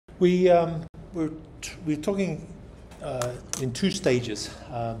We're talking in two stages.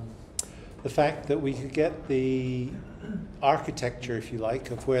 The fact that we could get the architecture, if you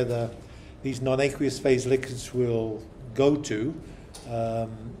like, of where these non-aqueous phase liquids will go to,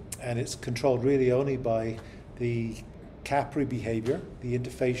 and it's controlled really only by the capillary behavior, the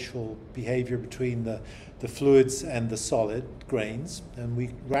interfacial behavior between the fluids and the solid grains, and we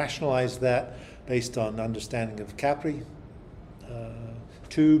rationalize that based on understanding of capillary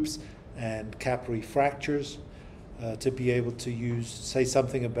tubes and capillary fractures to be able to say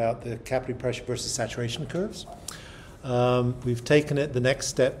something about the capillary pressure versus saturation curves. We've taken it the next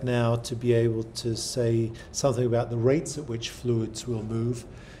step now to be able to say something about the rates at which fluids will move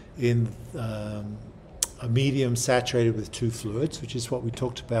in a medium saturated with two fluids, which is what we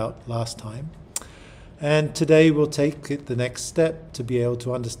talked about last time. And today we'll take it the next step to be able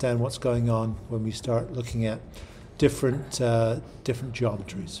to understand what's going on when we start looking at different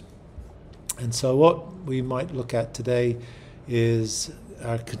geometries. And so what we might look at today is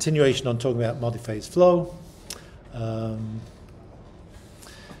our continuation on talking about multiphase flow.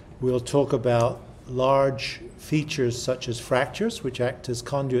 We'll talk about large features such as fractures, which act as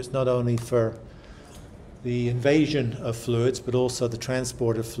conduits not only for the invasion of fluids, but also the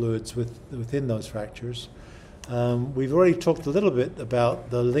transport of fluids within those fractures. We've already talked a little bit about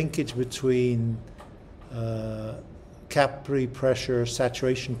the linkage between capillary pressure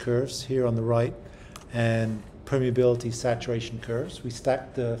saturation curves here on the right and permeability saturation curves. We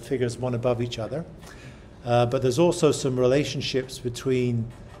stacked the figures one above each other. But there's also some relationships between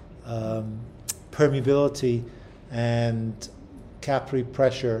permeability and capillary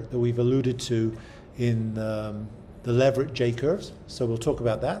pressure that we've alluded to in the Leverett J-curves. So we'll talk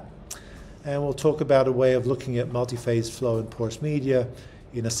about that. And we'll talk about a way of looking at multiphase flow in porous media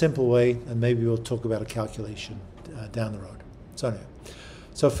in a simple way, and maybe we'll talk about a calculation down the road.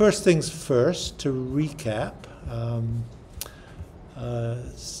 So first things first, to recap.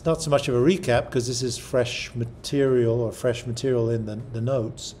 It's not so much of a recap because this is fresh material in the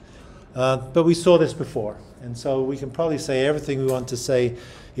notes. But we saw this before, and so we can probably say everything we want to say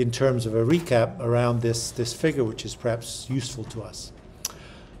in terms of a recap around this figure, which is perhaps useful to us.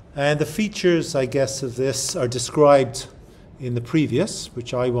 And the features, I guess, of this are described in the previous,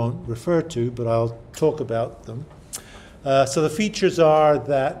 which I won't refer to, but I'll talk about them. So the features are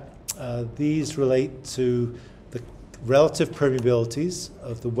that these relate to the relative permeabilities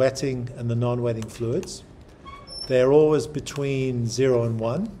of the wetting and the non-wetting fluids. They're always between 0 and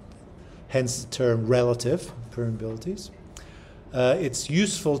 1, hence the term relative permeabilities. It's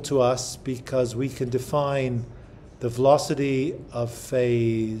useful to us because we can define the velocity of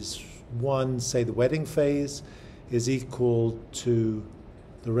phase 1, say the wetting phase, is equal to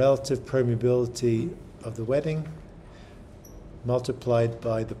the relative permeability of the wetting multiplied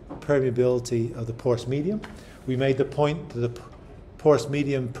by the permeability of the porous medium. We made the point that the porous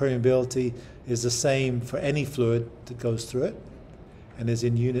medium permeability is the same for any fluid that goes through it and is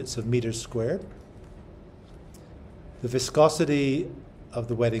in units of meters squared. The viscosity of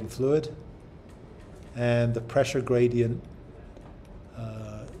the wetting fluid and the pressure gradient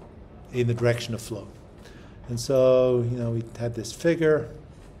in the direction of flow. And so, we had this figure.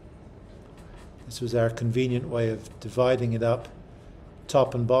 This was our convenient way of dividing it up,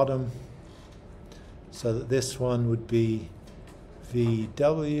 top and bottom, so that this one would be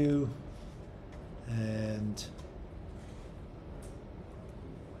VW and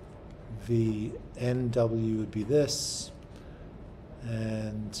VNW would be this,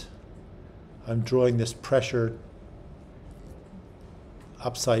 and I'm drawing this pressure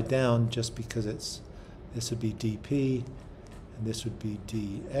upside down just because this would be dP and this would be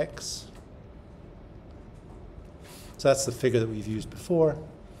dx. So that's the figure that we've used before.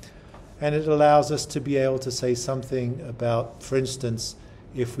 And it allows us to be able to say something about, for instance,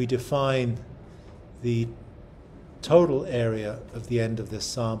 if we define the total area of the end of this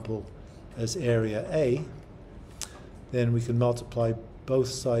sample as area A, then we can multiply both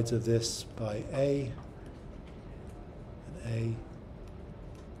sides of this by A,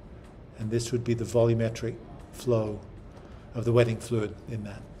 and this would be the volumetric flow of the wetting fluid in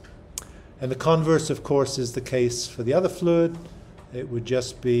that. And the converse, of course, is the case for the other fluid. It would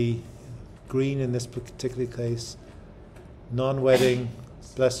just be green in this particular case, non-wetting,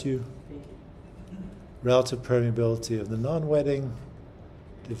 bless you, relative permeability of the non-wetting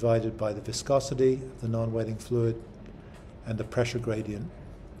divided by the viscosity of the non-wetting fluid and the pressure gradient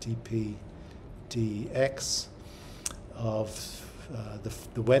dP dx of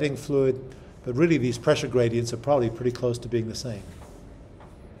the wetting fluid. But really these pressure gradients are probably pretty close to being the same.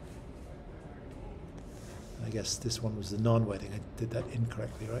 I guess this one was the non-wetting. I did that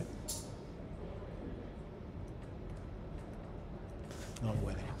incorrectly, right?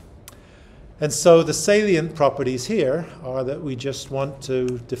 Non-wetting. And so the salient properties here are that we just want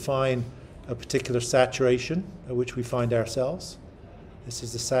to define a particular saturation at which we find ourselves. This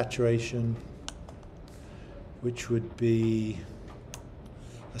is the saturation, which would be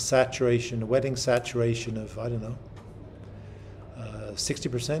a saturation, a wetting saturation of, I don't know,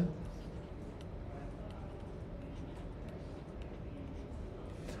 60%.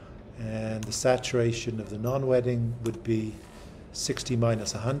 And the saturation of the non-wetting would be 60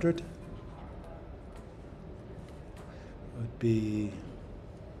 minus 100. Would be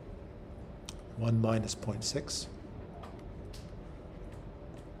 1 minus 0.6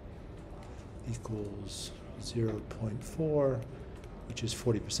 equals 0.4, which is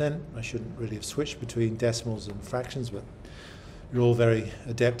 40%. I shouldn't really have switched between decimals and fractions, but you're all very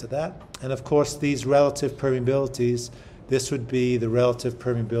adept at that. And of course, these relative permeabilities, this would be the relative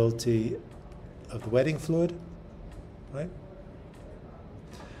permeability of the wetting fluid, right?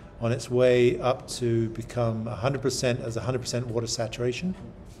 On its way up to become 100% as 100% water saturation.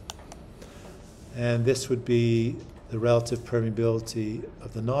 And this would be the relative permeability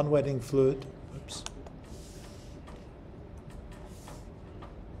of the non-wetting fluid. Oops.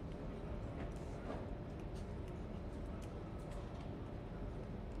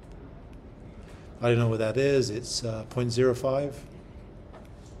 I don't know what that is. It's 0.05.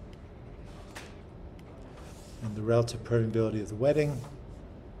 And the relative permeability of the wetting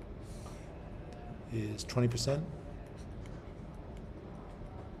is 20%.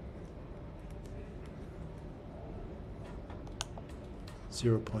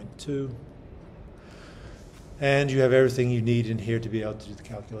 .2. And you have everything you need in here to be able to do the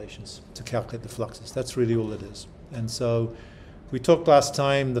calculations, to calculate the fluxes. That's really all it is. And so we talked last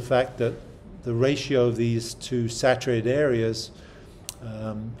time the fact that the ratio of these two saturated areas,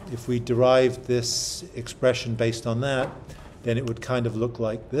 if we derived this expression based on that, then it would kind of look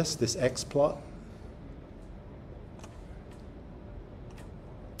like this X plot.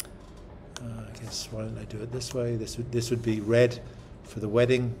 I guess, why don't I do it this way? This would be red for the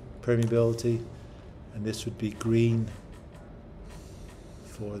wetting permeability, and this would be green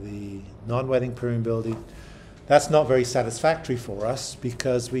for the non-wetting permeability. That's not very satisfactory for us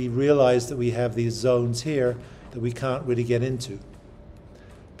because we realize that we have these zones here that we can't really get into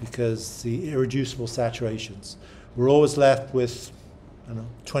because the irreducible saturations. We're always left with, I don't know,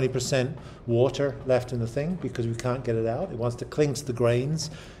 20% water left in the thing because we can't get it out. It wants to cling to the grains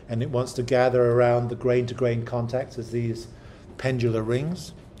and it wants to gather around the grain-to-grain contacts as these pendular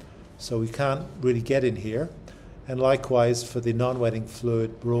rings. So we can't really get in here. And likewise for the non-wetting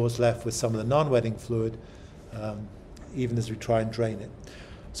fluid, we're always left with some of the non-wetting fluid even as we try and drain it.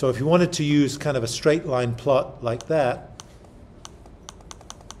 So if you wanted to use kind of a straight line plot like that,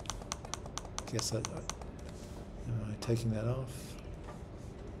 I guess am I taking that off?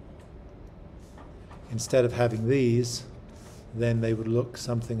 Instead of having these, then they would look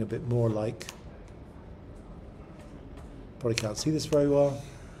something a bit more like, probably can't see this very well,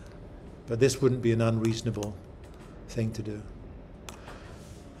 but this wouldn't be an unreasonable thing to do.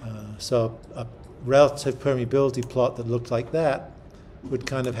 So a relative permeability plot that looked like that would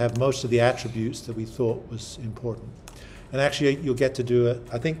kind of have most of the attributes that we thought was important. And actually you'll get to do it,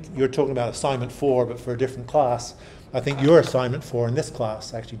 I think you're talking about assignment 4, but for a different class. I think your assignment 4 in this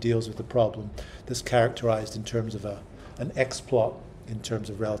class actually deals with the problem that's characterized in terms of an X plot in terms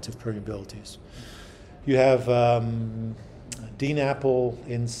of relative permeabilities. You have DNAPL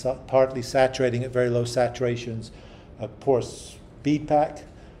in partly saturating at very low saturations, a porous bead pack.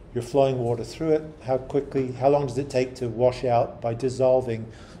 You're flowing water through it. How long does it take to wash out by dissolving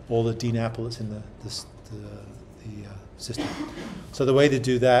all the DNAPL that's in the system? So the way to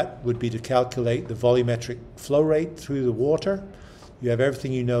do that would be to calculate the volumetric flow rate through the water. You have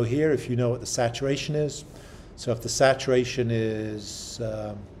everything you know here if you know what the saturation is. So if the saturation is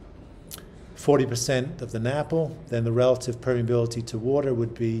 40% of the NAPL, then the relative permeability to water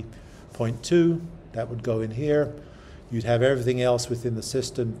would be 0.2. That would go in here. You'd have everything else within the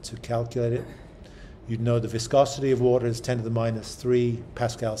system to calculate it. You'd know the viscosity of water is 10 to the minus 3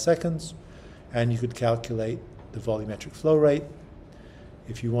 Pascal seconds, and you could calculate the volumetric flow rate.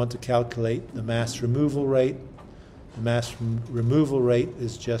 If you want to calculate the mass removal rate, the mass removal rate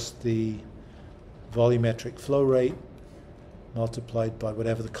is just the volumetric flow rate multiplied by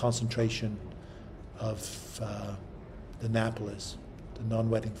whatever the concentration of the NAPL is, the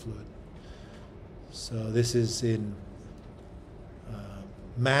non-wetting fluid. So this is in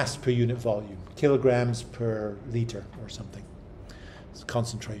mass per unit volume, kilograms per liter or something. It's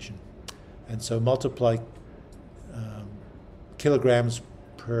concentration. And so multiply kilograms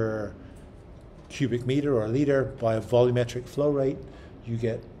per cubic meter or liter by a volumetric flow rate, you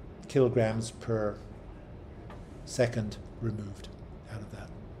get kilograms per second removed out of that.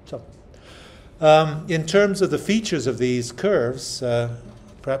 So, in terms of the features of these curves,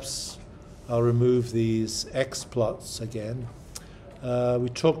 perhaps I'll remove these X plots again. We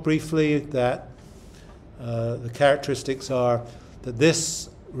talked briefly that the characteristics are that this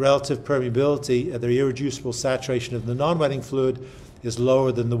relative permeability at the irreducible saturation of the non-wetting fluid is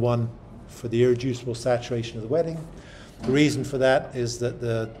lower than the one for the irreducible saturation of the wetting. The reason for that is that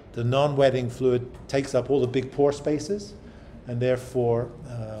the non-wetting fluid takes up all the big pore spaces and therefore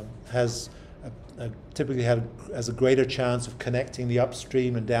typically has a greater chance of connecting the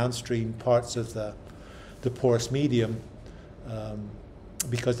upstream and downstream parts of the porous medium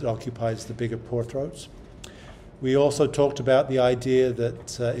because it occupies the bigger pore throats. We also talked about the idea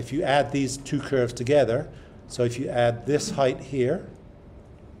that if you add these two curves together, so if you add this height here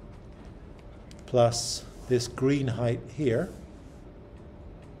plus this green height here,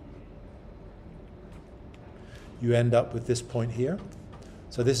 you end up with this point here.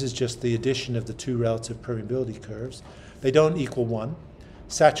 So this is just the addition of the two relative permeability curves. They don't equal 1.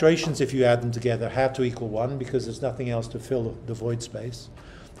 Saturations, if you add them together, have to equal 1 because there's nothing else to fill the void space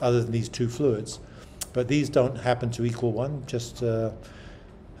other than these two fluids. But these don't happen to equal 1, just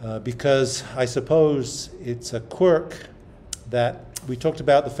because I suppose it's a quirk that we talked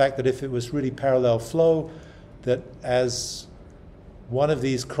about the fact that if it was really parallel flow, that as one of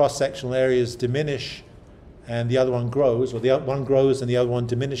these cross-sectional areas diminish and the other one grows, or the one grows and the other one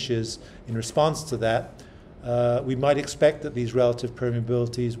diminishes in response to that, we might expect that these relative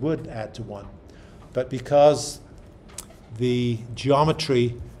permeabilities would add to 1. But because the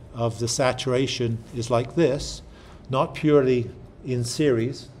geometry of the saturation is like this, not purely in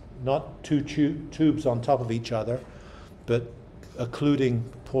series, not two tubes on top of each other, but occluding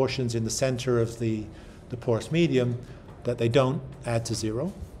portions in the center of the porous medium, that they don't add to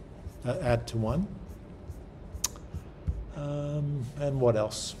 0, add to 1. And what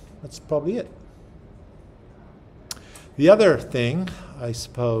else? That's probably it. The other thing, I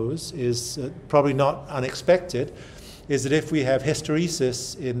suppose, is probably not unexpected, is that if we have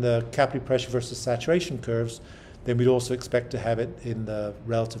hysteresis in the capillary pressure versus saturation curves, then we'd also expect to have it in the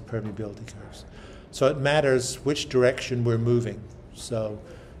relative permeability curves. So it matters which direction we're moving. So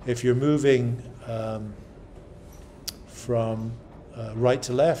if you're moving from right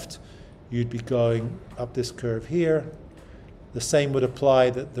to left, you'd be going up this curve here. The same would apply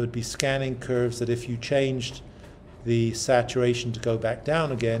that there would be scanning curves that if you changed the saturation to go back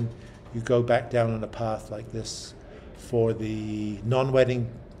down again, you go back down on a path like this for the non-wetting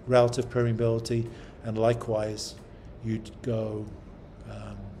relative permeability, and likewise you'd go,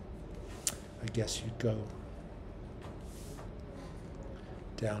 I guess you'd go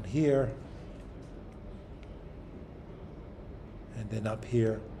down here and then up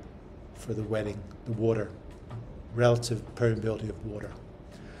here for the wetting, the water, relative permeability of water.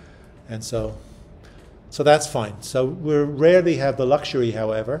 And so that's fine. So we rarely have the luxury,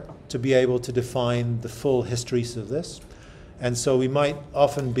 however, to be able to define the full hysteresis of this. And so we might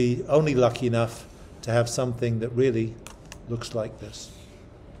often be only lucky enough to have something that really looks like this,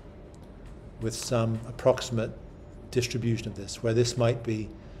 with some approximate distribution of this, where this might be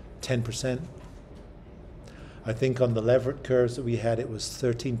 10%. I think on the Leverett curves that we had, it was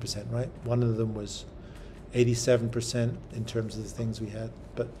 13%, right? One of them was 87% in terms of the things we had,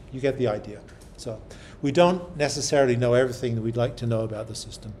 but you get the idea. So we don't necessarily know everything that we'd like to know about the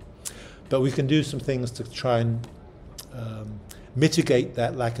system, but we can do some things to try and mitigate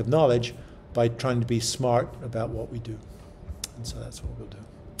that lack of knowledge by trying to be smart about what we do. And so that's what we'll do.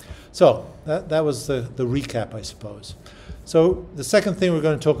 So that was the recap, I suppose. So the second thing we're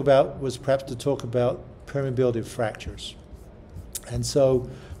going to talk about was perhaps to talk about permeability of fractures. And so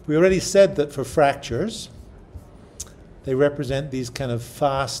we already said that for fractures, they represent these kind of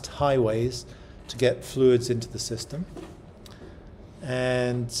fast highways to get fluids into the system.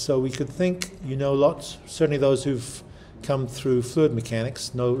 And so we could think, you know, lots, certainly those who've come through fluid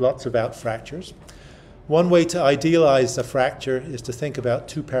mechanics know lots about fractures. One way to idealize a fracture is to think about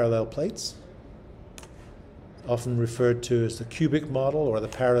two parallel plates, often referred to as the cubic model or the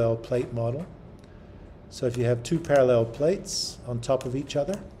parallel plate model. So if you have two parallel plates on top of each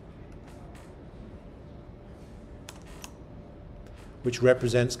other, which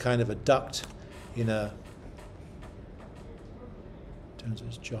represents kind of a duct in terms of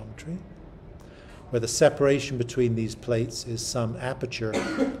its geometry, where the separation between these plates is some aperture,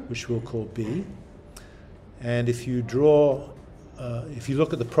 which we'll call B. And if you draw, if you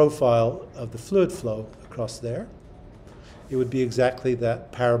look at the profile of the fluid flow across there, it would be exactly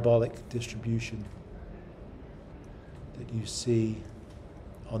that parabolic distribution that you see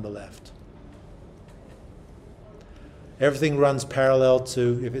on the left. Everything runs parallel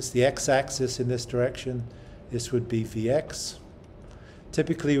to, if it's the x-axis in this direction, this would be Vx.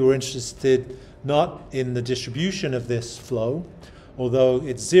 Typically we're interested not in the distribution of this flow, although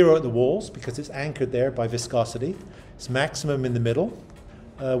it's zero at the walls because it's anchored there by viscosity. It's maximum in the middle.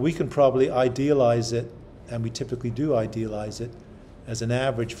 We can probably idealize it, and we typically do idealize it, as an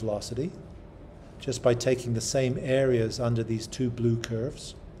average velocity, just by taking the same areas under these two blue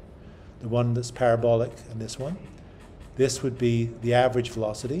curves, the one that's parabolic and this one. This would be the average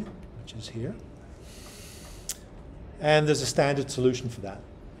velocity, which is here. And there's a standard solution for that.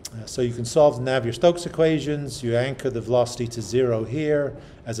 So you can solve the Navier-Stokes equations. You anchor the velocity to 0 here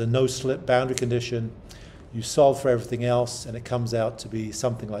as a no-slip boundary condition. You solve for everything else, and it comes out to be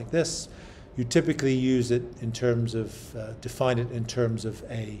something like this. You typically use it in terms of, define it in terms of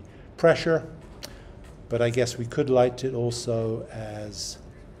a pressure, but I guess we could write it also as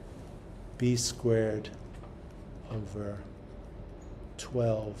b squared over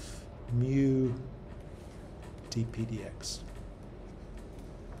 12 mu dp dx.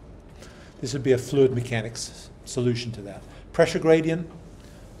 This would be a fluid mechanics solution to that. Pressure gradient,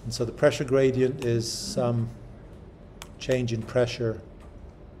 and so the pressure gradient is some change in pressure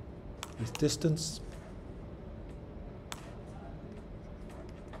with distance,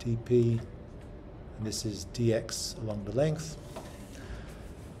 dp, and this is dx along the length.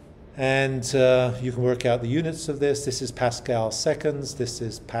 And you can work out the units of this. This is Pascal seconds, this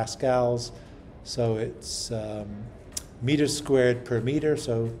is pascals, so it's meters squared per meter,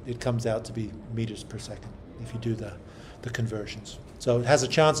 so it comes out to be meters per second if you do the conversions. So it has a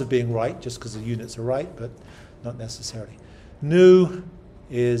chance of being right just because the units are right, but not necessarily. Nu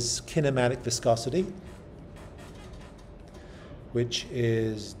is kinematic viscosity, which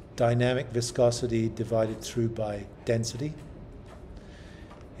is dynamic viscosity divided through by density.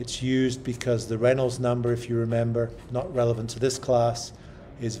 It's used because the Reynolds number, if you remember, not relevant to this class,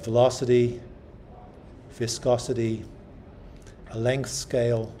 is velocity, viscosity, a length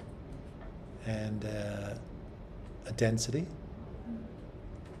scale, and a density.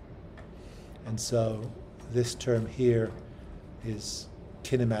 And so this term here is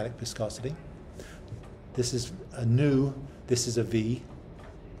kinematic viscosity. This is a nu, this is a v.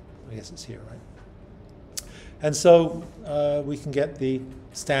 I guess it's here, right? And so we can get the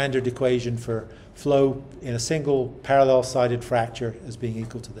standard equation for flow in a single parallel-sided fracture as being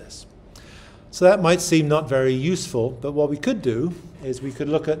equal to this. So that might seem not very useful, but what we could do is we could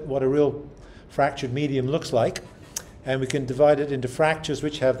look at what a real fractured medium looks like, and we can divide it into fractures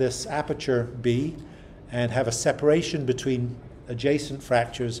which have this aperture B and have a separation between adjacent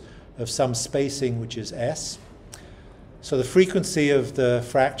fractures of some spacing which is S. So the frequency of the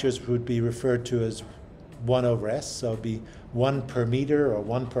fractures would be referred to as 1 over S, so it would be 1 per meter or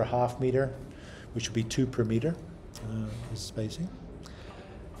 1 per half meter, which would be 2 per meter is spacing.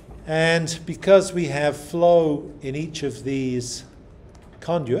 And because we have flow in each of these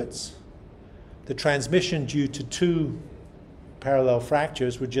conduits, the transmission due to two parallel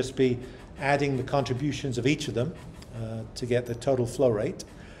fractures would just be adding the contributions of each of them to get the total flow rate.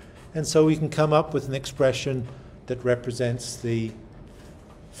 And so we can come up with an expression that represents the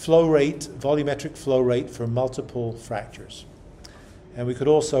flow rate, volumetric flow rate for multiple fractures. And we could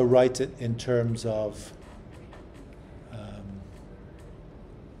also write it in terms of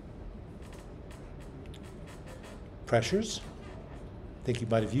pressures. I think you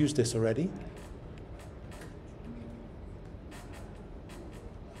might have used this already.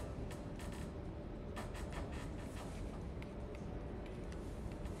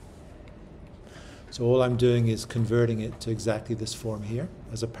 So all I'm doing is converting it to exactly this form here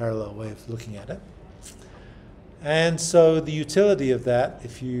as a parallel way of looking at it. And so the utility of that,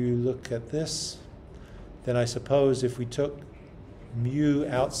 if you look at this, then I suppose if we took mu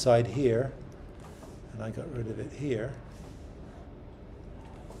outside here, and I got rid of it here,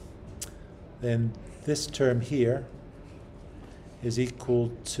 then this term here is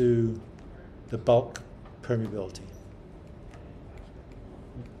equal to the bulk permeability.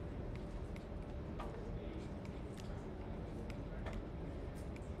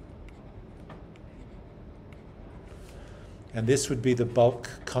 And this would be the bulk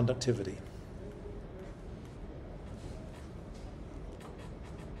conductivity.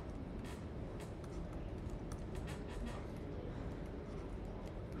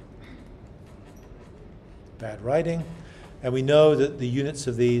 Bad writing. And we know that the units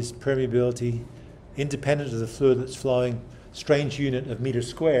of these permeability, independent of the fluid that's flowing, strange unit of meters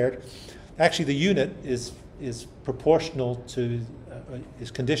squared. Actually, the unit is is proportional to,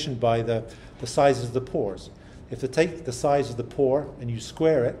 is conditioned by the sizes of the pores. If you take the size of the pore and you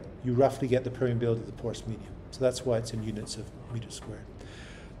square it, you roughly get the permeability of the porous medium. So that's why it's in units of meters squared.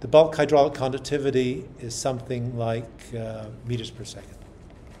 The bulk hydraulic conductivity is something like meters per second,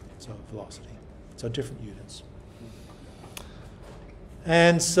 so velocity. So different units.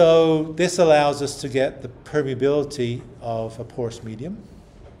 And so this allows us to get the permeability of a porous medium,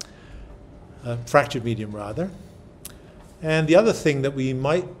 fractured medium rather. And the other thing that we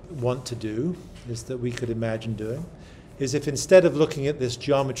might want to do is that we could imagine doing is if instead of looking at this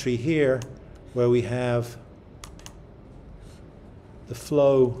geometry here where we have the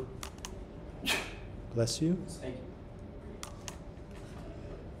flow, bless you.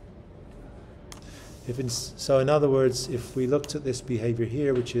 So in other words, if we looked at this behavior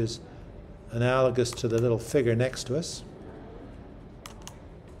here, which is analogous to the little figure next to us,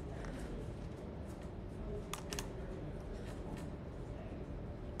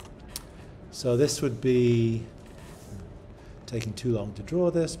 so this would be, taking too long to draw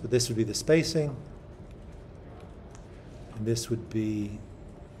this, but this would be the spacing, and this would be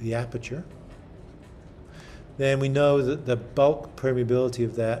the aperture. Then we know that the bulk permeability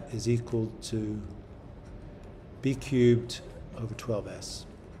of that is equal to b cubed over 12s,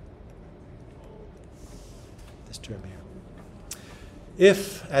 this term here.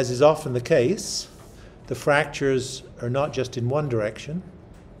 If, as is often the case, the fractures are not just in one direction,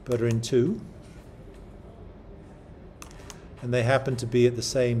 but are in two, and they happen to be at the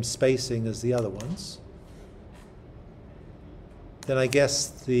same spacing as the other ones, then I guess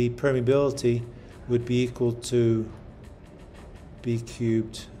the permeability would be equal to b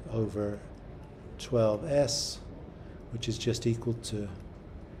cubed over 12s, which is just equal to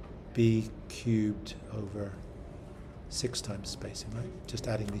b cubed over 6 times spacing, right? Just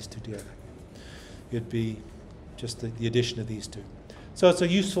adding these two together. It'd be just the addition of these two. So it's a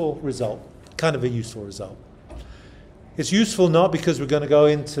useful result, kind of a useful result. It's useful not because we're going to go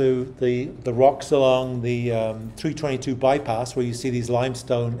into the rocks along the 322 bypass where you see these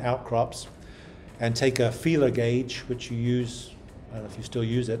limestone outcrops and take a feeler gauge, which you use, I don't know if you still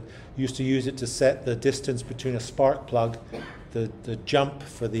use it, you used to use it to set the distance between a spark plug, the jump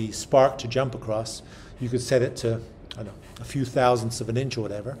for the spark to jump across. You could set it to, I don't know, a few thousandths of an inch or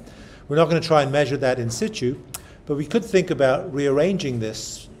whatever. We're not going to try and measure that in situ, but we could think about rearranging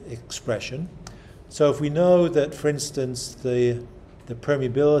this expression. So if we know that, for instance, the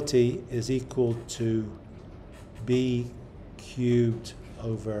permeability is equal to b cubed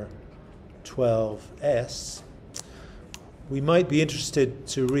over 12s, we might be interested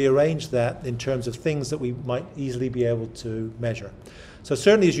to rearrange that in terms of things that we might easily be able to measure. So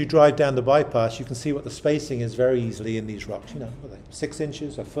certainly as you drive down the bypass, you can see what the spacing is very easily in these rocks. You know, 6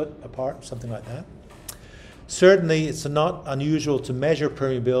 inches, a foot apart, something like that. Certainly, it's not unusual to measure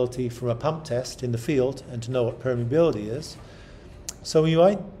permeability from a pump test in the field and to know what permeability is. So we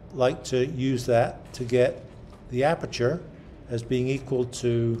might like to use that to get the aperture as being equal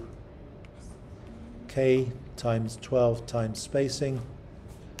to k times 12 times spacing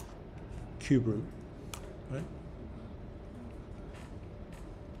cube root, right?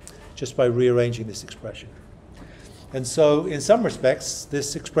 Just by rearranging this expression. And so in some respects,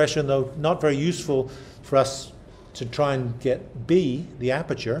 this expression, though not very useful for us to try and get B, the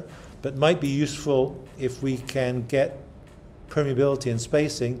aperture, but might be useful if we can get permeability and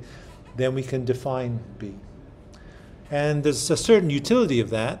spacing, then we can define B. And there's a certain utility of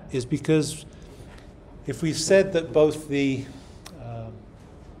that is because if we've said that both the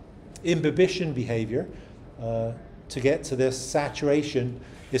imbibition behavior to get to this saturation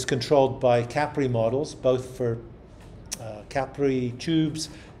is controlled by capillary models, both for capillary tubes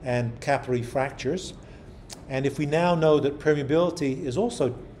and capillary fractures. And if we now know that permeability is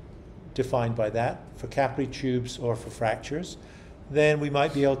also defined by that for capillary tubes or for fractures, then we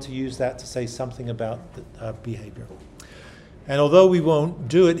might be able to use that to say something about the behavior. And although we won't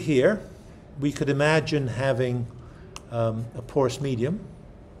do it here, we could imagine having a porous medium.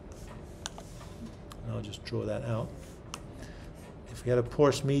 And I'll just draw that out. If we had a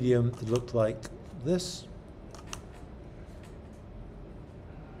porous medium that looked like this,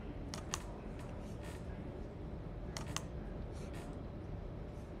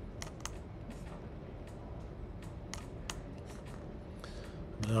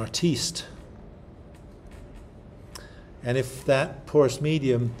 an artiste. And if that porous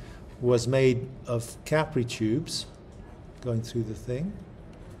medium was made of capillary tubes going through the thing,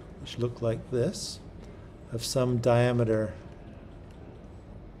 which look like this, of some diameter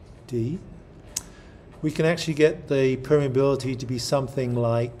d, we can actually get the permeability to be something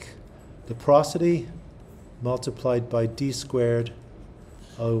like the porosity multiplied by d squared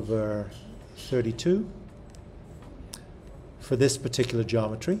over 32 for this particular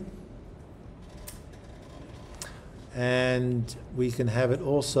geometry. And we can have it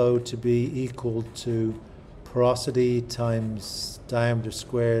also to be equal to porosity times diameter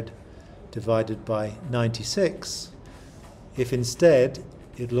squared divided by 96 if instead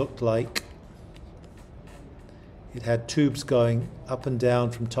it looked like it had tubes going up and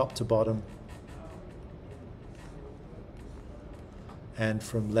down from top to bottom and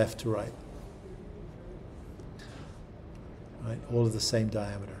from left to right. Right, all of the same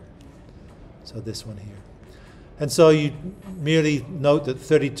diameter. So this one here. And so you merely note that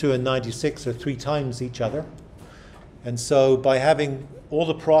 32 and 96 are 3 times each other. And so by having all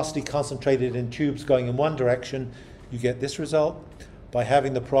the porosity concentrated in tubes going in one direction, you get this result. By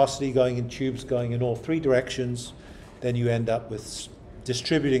having the porosity going in tubes going in all 3 directions, then you end up with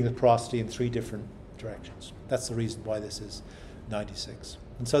distributing the porosity in 3 different directions. That's the reason why this is 96.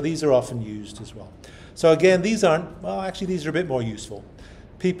 And so these are often used as well. So again, these aren't, well, actually these are a bit more useful.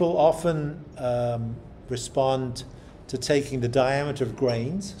 People often respond to taking the diameter of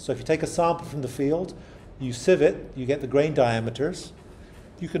grains. So if you take a sample from the field, you sieve it, you get the grain diameters.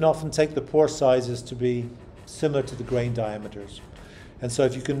 You can often take the pore sizes to be similar to the grain diameters. And so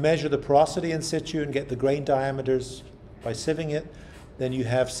if you can measure the porosity in situ and get the grain diameters by sieving it, then you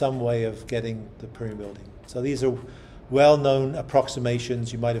have some way of getting the permeability. So these are well-known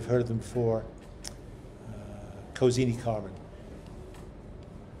approximations. You might have heard of them before. Cosini-Carmen.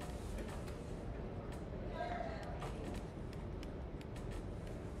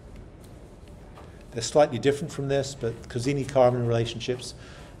 They're slightly different from this, but Cosini-Carmen relationships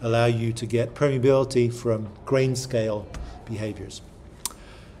allow you to get permeability from grain scale behaviors.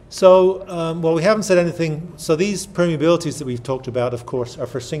 So, well, we haven't said anything. So these permeabilities that we've talked about, of course, are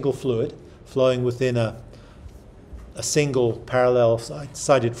for single fluid flowing within a single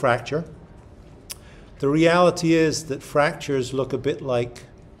parallel-sided fracture. The reality is that fractures look a bit like,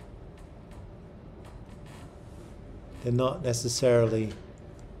 they're not necessarily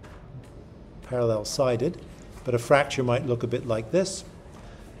parallel-sided, but a fracture might look a bit like this.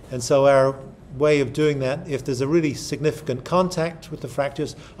 And so our way of doing that, if there's a really significant contact with the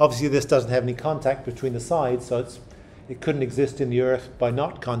fractures, obviously this doesn't have any contact between the sides, so it couldn't exist in the earth by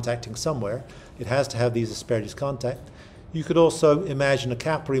not contacting somewhere. It has to have these asperities contact. You could also imagine a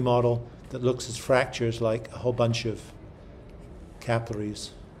capillary model that looks as fractures like a whole bunch of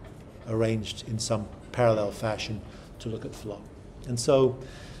capillaries arranged in some parallel fashion to look at flow. And so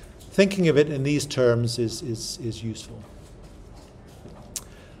thinking of it in these terms is useful.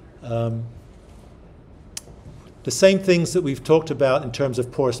 The same things that we've talked about in terms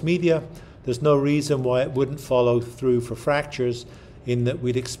of porous media, there's no reason why it wouldn't follow through for fractures, in that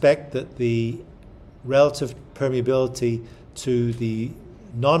we'd expect that the relative permeability to the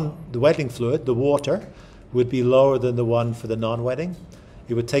wetting fluid, the water, would be lower than the one for the non-wetting.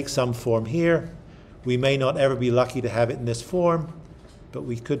 It would take some form here. We may not ever be lucky to have it in this form, but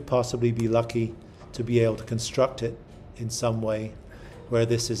we could possibly be lucky to be able to construct it in some way where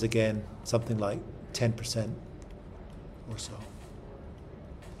this is, again, something like 10% or so,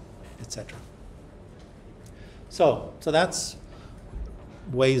 etc. So that's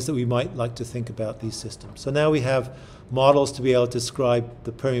ways that we might like to think about these systems. So now we have models to be able to describe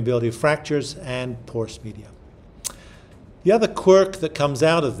the permeability of fractures and porous media. The other quirk that comes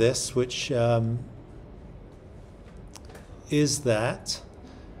out of this, which is that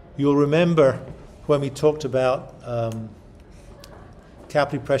you'll remember when we talked about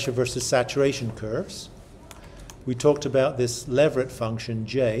capillary pressure versus saturation curves, we talked about this Leverett function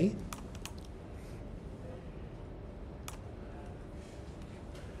J,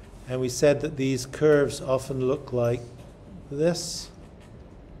 and we said that these curves often look like this.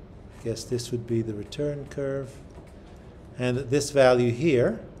 I guess this would be the return curve, and that this value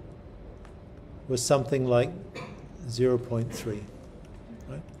here was something like 0.3.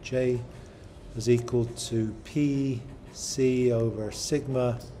 Right? J was equal to PC over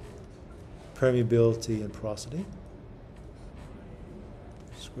sigma permeability and porosity,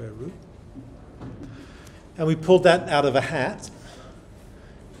 square root. And we pulled that out of a hat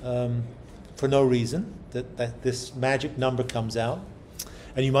for no reason, that this magic number comes out.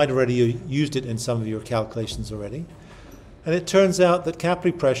 And you might have already used it in some of your calculations already. And it turns out that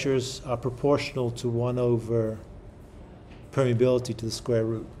capillary pressures are proportional to 1 over permeability to the square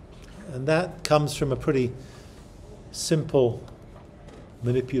root. And that comes from a pretty simple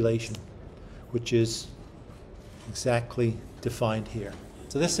manipulation, which is exactly defined here.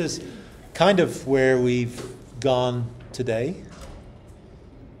 So this is kind of where we've gone today.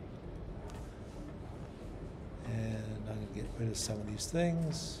 rid of some of these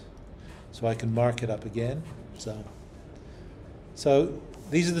things so I can mark it up again. So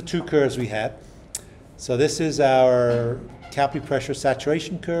these are the two curves we had. So this is our capillary pressure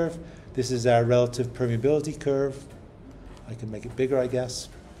saturation curve. This is our relative permeability curve. I can make it bigger, I guess.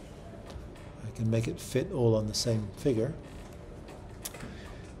 I can make it fit all on the same figure.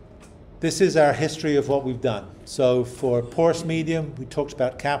 This is our history of what we've done. So for porous medium, we talked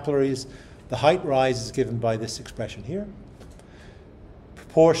about capillaries. The height rise is given by this expression here.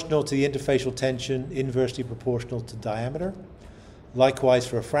 Proportional to the interfacial tension, inversely proportional to diameter. Likewise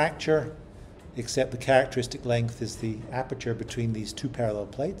for a fracture, except the characteristic length is the aperture between these two parallel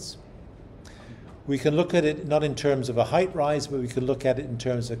plates. We can look at it not in terms of a height rise, but we can look at it in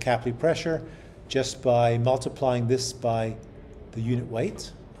terms of capillary pressure just by multiplying this by the unit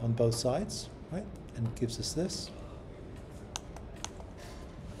weight on both sides, right? And it gives us this.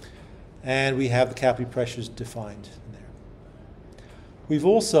 And we have the capillary pressures defined in there. We've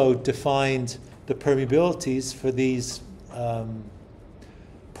also defined the permeabilities for these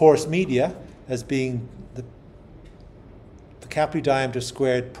porous media as being the capillary diameter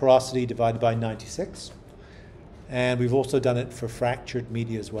squared porosity divided by 96. And we've also done it for fractured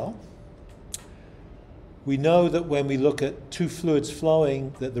media as well. We know that when we look at two fluids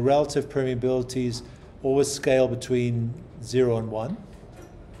flowing, that the relative permeabilities always scale between 0 and 1,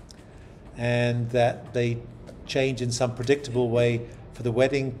 and that they change in some predictable way for the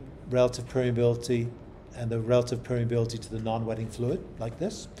wetting relative permeability and the relative permeability to the non-wetting fluid, like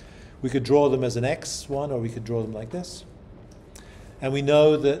this. We could draw them as an x1, or we could draw them like this. And we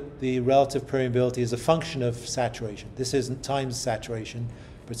know that the relative permeability is a function of saturation. This isn't times saturation,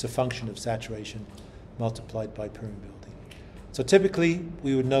 but it's a function of saturation multiplied by permeability. So typically,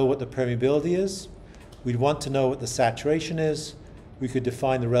 we would know what the permeability is. We'd want to know what the saturation is. We could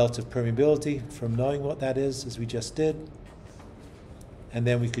define the relative permeability from knowing what that is, as we just did. And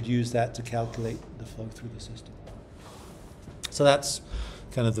then we could use that to calculate the flow through the system. So that's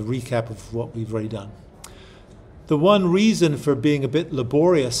kind of the recap of what we've already done. The one reason for being a bit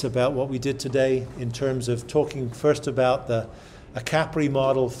laborious about what we did today in terms of talking first about a capillary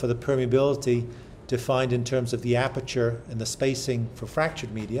model for the permeability defined in terms of the aperture and the spacing for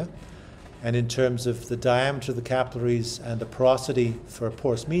fractured media, and in terms of the diameter of the capillaries and the porosity for a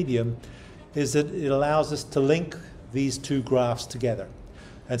porous medium, is that it allows us to link these two graphs together.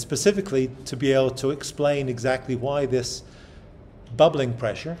 And specifically to be able to explain exactly why this bubbling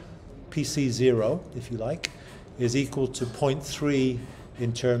pressure, PC0, if you like, is equal to 0.3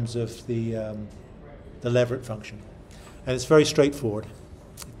 in terms of the Leverett function. And it's very straightforward.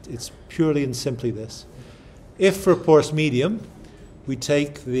 It's purely and simply this. If for a porous medium, we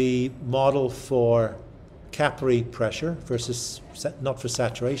take the model for capillary pressure versus, not for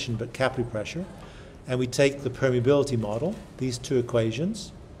saturation, but capillary pressure, and we take the permeability model, these two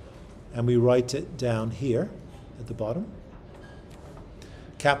equations, and we write it down here at the bottom.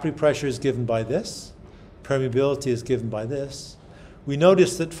 Capillary pressure is given by this. Permeability is given by this. We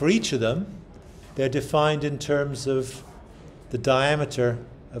notice that for each of them, they're defined in terms of the diameter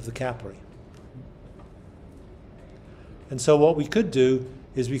of the capillary. And so what we could do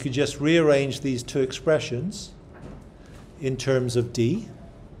is we could just rearrange these two expressions in terms of D.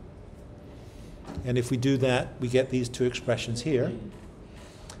 And if we do that, we get these two expressions here.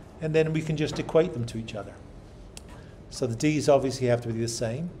 And then we can just equate them to each other. So the D's obviously have to be the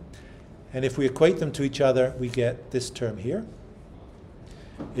same. And if we equate them to each other, we get this term here.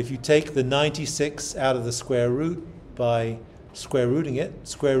 If you take the 96 out of the square root by square rooting it,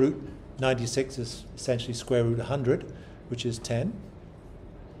 square root 96 is essentially square root 100, which is 10.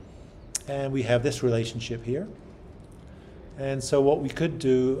 And we have this relationship here. And so what we could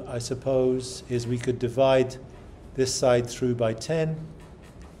do, I suppose, is we could divide this side through by 10.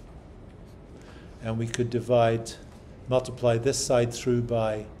 And we could multiply this side through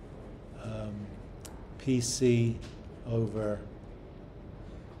by PC over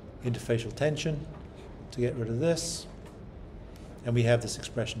interfacial tension to get rid of this. And we have this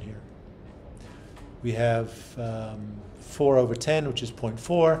expression here. We have 4 over 10, which is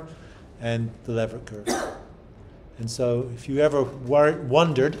 0.4, and the Leverett curve. And so if you ever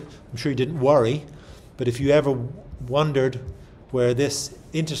wondered, I'm sure you didn't worry, but if you ever wondered where this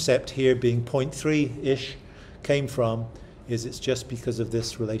intercept here being 0.3-ish came from, it's just because of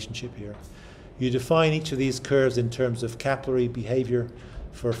this relationship here. You define each of these curves in terms of capillary behavior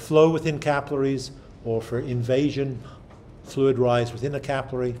for flow within capillaries or for invasion, fluid rise within a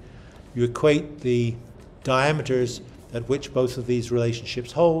capillary. You equate the diameters at which both of these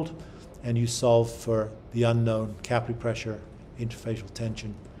relationships hold, and you solve for the unknown capillary pressure, interfacial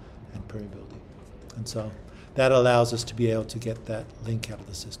tension, and permeability. And so that allows us to be able to get that link out of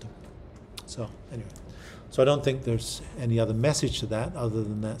the system. So anyway, so I don't think there's any other message to that other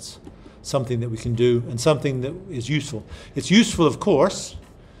than that's something that we can do and something that is useful. It's useful, of course,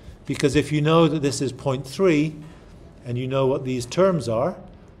 because if you know that this is 0.3 and you know what these terms are,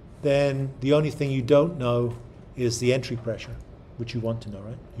 then the only thing you don't know is the entry pressure, which you want to know,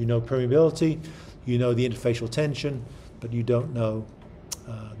 right? You know permeability, you know the interfacial tension, but you don't know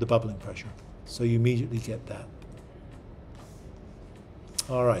the bubbling pressure. So you immediately get that.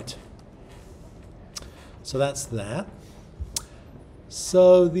 All right. So that's that.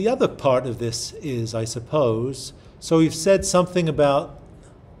 So the other part of this is, I suppose, so we've said something about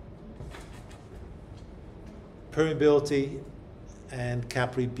permeability and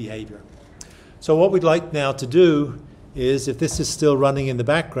capillary behavior. So what we'd like now to do is, if this is still running in the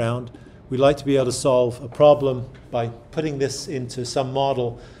background, we'd like to be able to solve a problem by putting this into some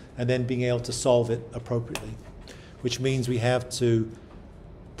model and then being able to solve it appropriately, which means we have to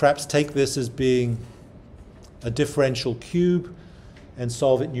perhaps take this as being a differential cube and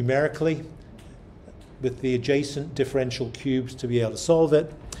solve it numerically with the adjacent differential cubes to be able to solve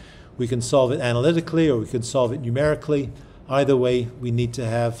it. We can solve it analytically or we can solve it numerically. Either way, we need to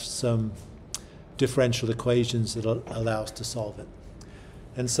have some differential equations that allow us to solve it.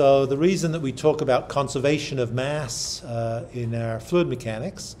 And so the reason that we talk about conservation of mass in our fluid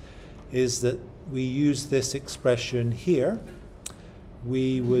mechanics is that we use this expression here.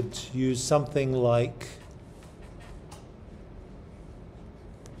 We would use something like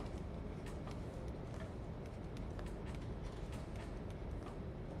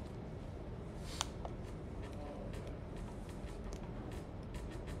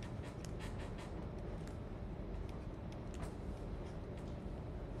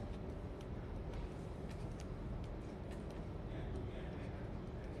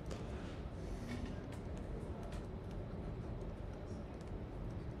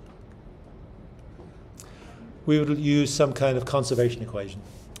we would use some kind of conservation equation.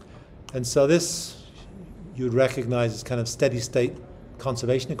 And so this you would recognize as kind of steady state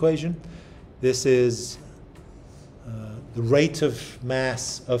conservation equation. This is the rate of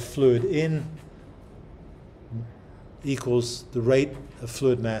mass of fluid in equals the rate of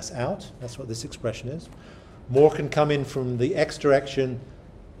fluid mass out. That's what this expression is. More can come in from the x direction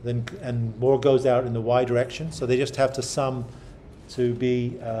and more goes out in the y direction. So they just have to sum to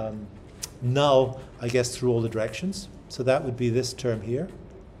be null, I guess, through all the directions. So that would be this term here.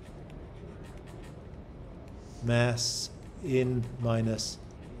 Mass in minus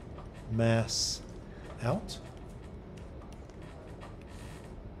mass out.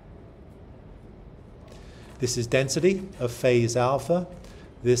 This is density of phase alpha.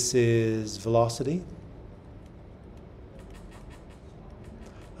 This is velocity.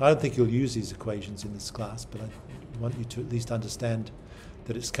 I don't think you'll use these equations in this class, but I want you to at least understand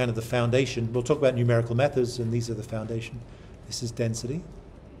that it's kind of the foundation. We'll talk about numerical methods, and these are the foundation. This is density.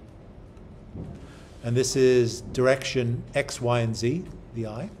 And this is direction x, y, and z, the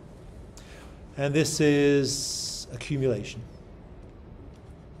I. And this is accumulation.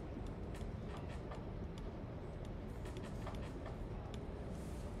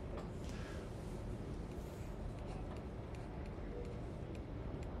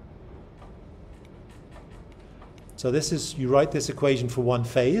 So this is, you write this equation for one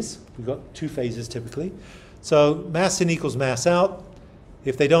phase. We've got two phases typically. So mass in equals mass out.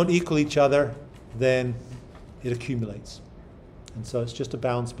 If they don't equal each other, then it accumulates. And so it's just a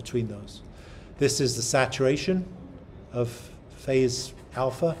balance between those. This is the saturation of phase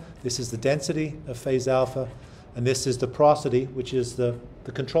alpha. This is the density of phase alpha. And this is the porosity, which is the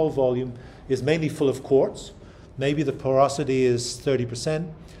control volume, is mainly full of quartz. Maybe the porosity is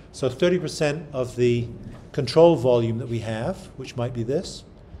 30%. So 30% of the control volume that we have, which might be this,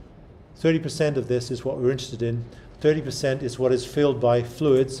 30% of this is what we're interested in. 30% is what is filled by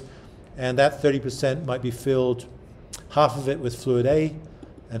fluids, and that 30% might be filled, half of it with fluid A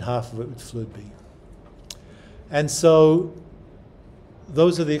and half of it with fluid B. And so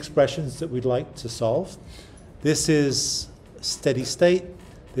those are the expressions that we'd like to solve. This is steady state.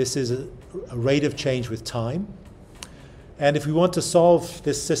 This is a rate of change with time. And if we want to solve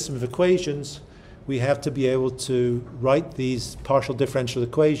this system of equations, we have to be able to write these partial differential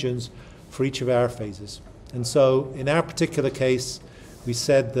equations for each of our phases. And so in our particular case, we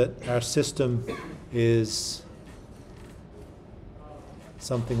said that our system is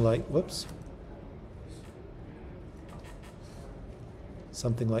something like, whoops,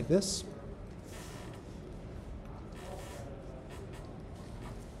 something like this.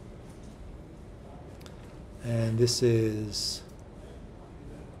 And this is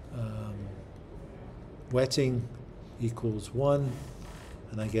wetting equals 1,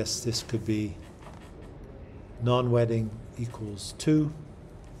 and I guess this could be non-wetting equals 2.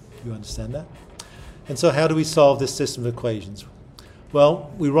 You understand that? And so how do we solve this system of equations?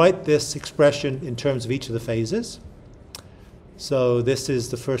 Well, we write this expression in terms of each of the phases. So this is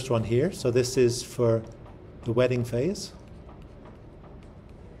the first one here. So this is for the wetting phase,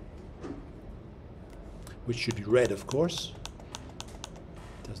 which should be red, of course.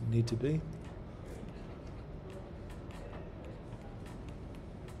 Doesn't need to be.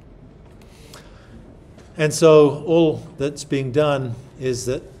 And so all that's being done is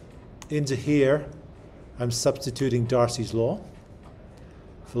that into here, I'm substituting Darcy's law.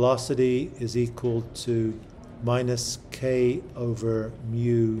 Velocity is equal to minus k over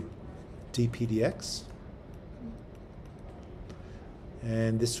mu dp dx.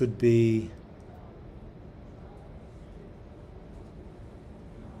 And this would be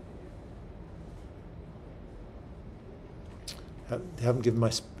haven't given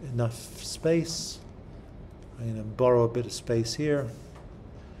my enough space. I'm going to borrow a bit of space here.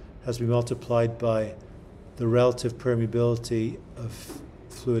 Has to be multiplied by the relative permeability of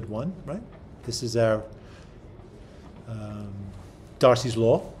fluid 1, right? This is our Darcy's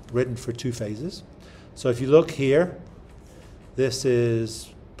law, written for 2 phases. So if you look here, this is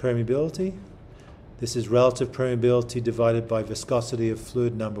permeability. This is relative permeability divided by viscosity of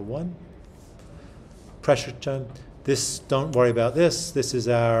fluid number 1. Pressure change. This, don't worry about this. This is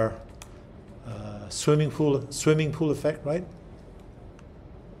our swimming pool effect, right?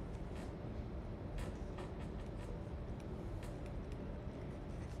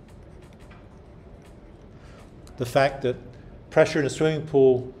 The fact that pressure in a swimming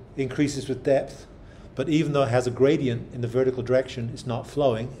pool increases with depth, but even though it has a gradient in the vertical direction, it's not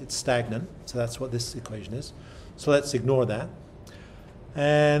flowing, it's stagnant. So that's what this equation is. So let's ignore that.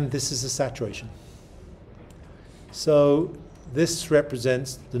 And this is the saturation. So this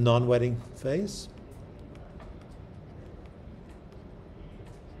represents the non-wetting phase.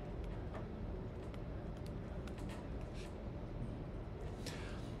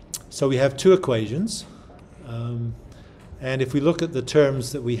 So we have 2 equations. And if we look at the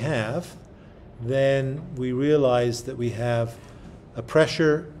terms that we have, then we realize that we have a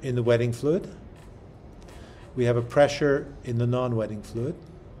pressure in the wetting fluid, we have a pressure in the non-wetting fluid,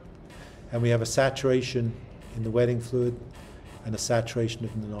 and we have a saturation in the wetting fluid and a saturation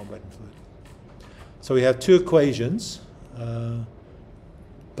in the non-wetting fluid. So we have 2 equations,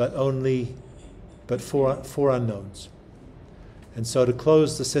 but four unknowns. And so to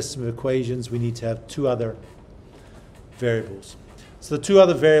close the system of equations, we need to have 2 other variables. So the 2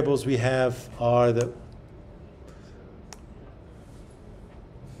 other variables we have are the...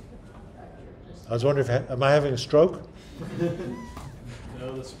 I was wondering, am I having a stroke?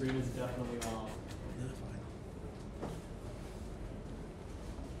 No, the screen is definitely off.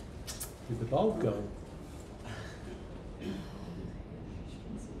 Did the bulb go?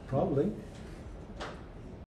 Probably.